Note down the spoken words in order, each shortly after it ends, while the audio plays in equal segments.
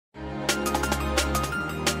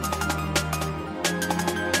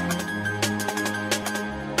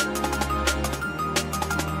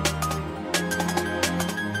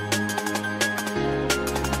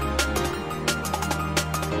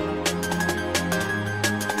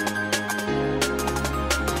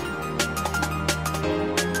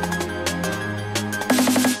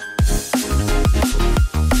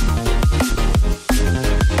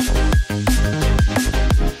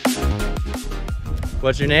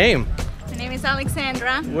What's your name? My name is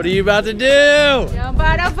Alexandra. What are you about to do? Jump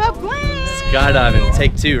out of a plane. Skydiving,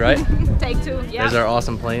 take 2, right? Take 2, yeah. There's our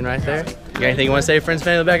awesome plane right there. You got anything you want to say to friends,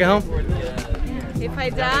 family back at home? If I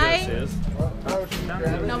die,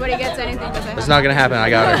 nobody gets anything. It's not gonna happen, I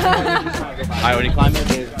got her. All right, when you climb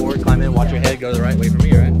in, forward, climb in, watch your head, go the right way for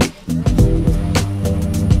me, right?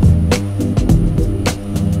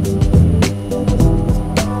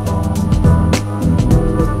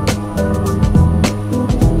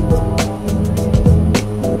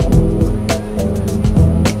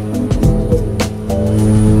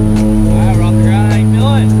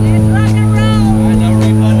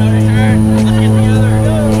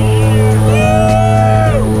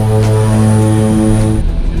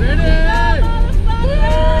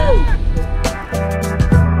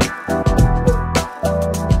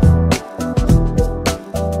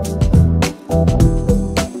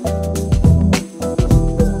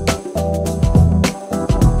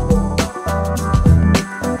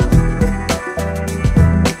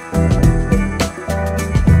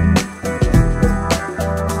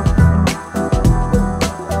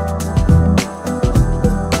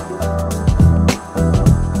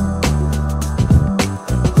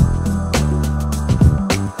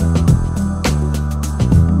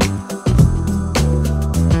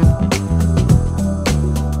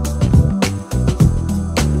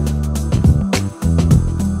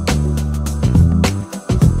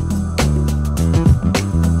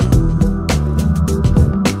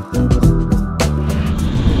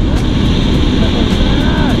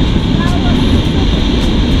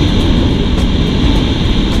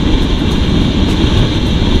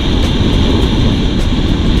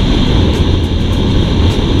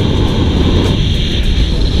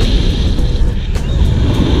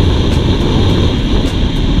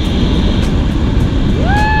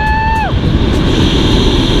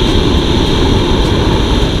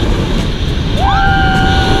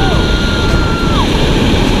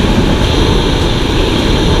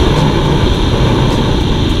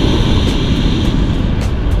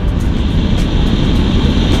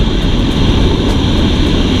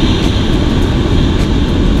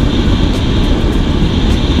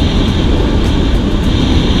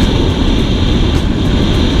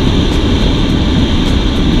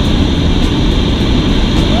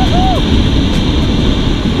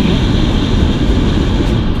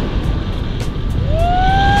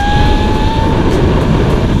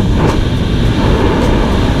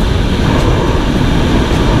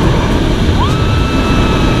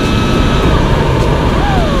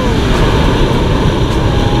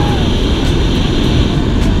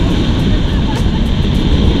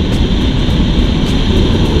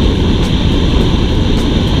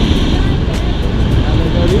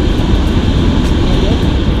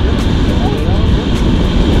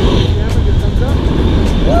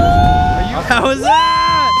 How was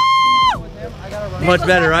that? Much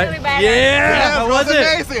better, right? Really better. Yeah, how was it?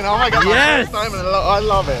 Amazing. Oh my god, yes. My first time and I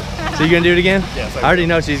love it. So you gonna do it again? Yes, I already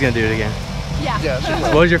know she's gonna do it again. Yeah. Yeah, she will.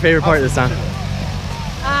 What was your favorite part this time?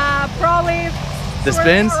 Probably the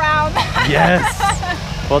spins? around.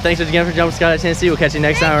 Yes. Well, thanks again for jumping Skydive Tennessee. We'll catch you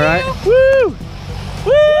next time, all right? Woo!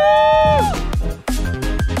 Woo!